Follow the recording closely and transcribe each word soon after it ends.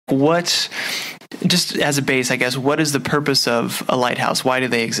What, just as a base, I guess, what is the purpose of a lighthouse? Why do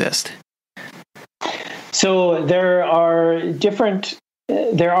they exist? So there are different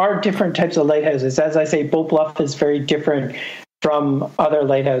types of lighthouses. As I say, Boat Bluff is very different from other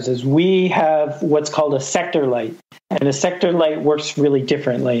lighthouses. We have what's called a sector light, and a sector light works really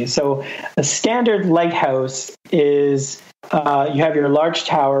differently. So a standard lighthouse is you have your large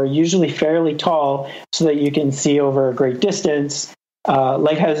tower, usually fairly tall, so that you can see over a great distance.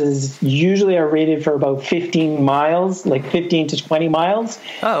 Lighthouses usually are rated for about 15 miles, like 15 to 20 miles.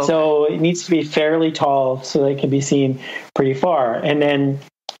 Oh, okay. So it needs to be fairly tall so that it can be seen pretty far. And then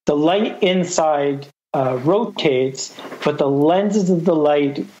the light inside rotates, but the lenses of the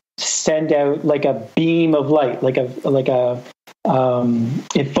light send out like a beam of light, it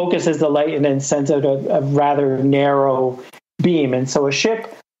focuses the light and then sends out a rather narrow beam. And so a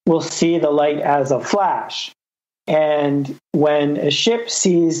ship will see the light as a flash. And when a ship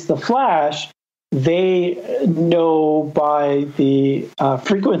sees the flash, they know by the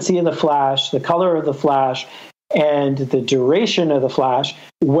frequency of the flash, the color of the flash, and the duration of the flash,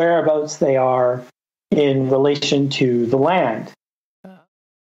 whereabouts they are in relation to the land.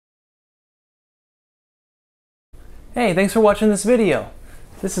 Hey, thanks for watching this video.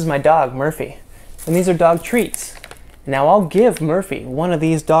 This is my dog, Murphy, and these are dog treats. Now I'll give Murphy one of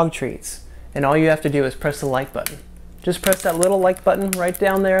these dog treats, and all you have to do is press the like button. Just press that little like button right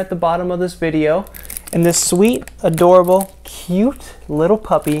down there at the bottom of this video, and this sweet, adorable, cute little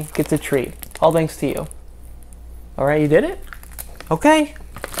puppy gets a treat. All thanks to you. Alright, you did it? Okay,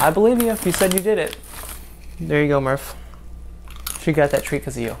 I believe you if you said you did it. There you go, Murph. She got that treat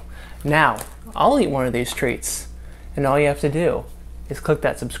because of you. Now, I'll eat one of these treats, and all you have to do is click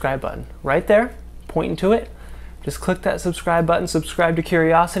that subscribe button right there, pointing to it. Just click that subscribe button, subscribe to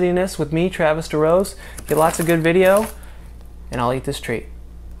Curiosityness with me, Travis DeRose. Get lots of good video, and I'll eat this treat.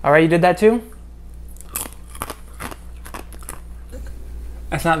 All right, you did that too?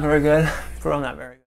 That's not very good. Bro, not very good.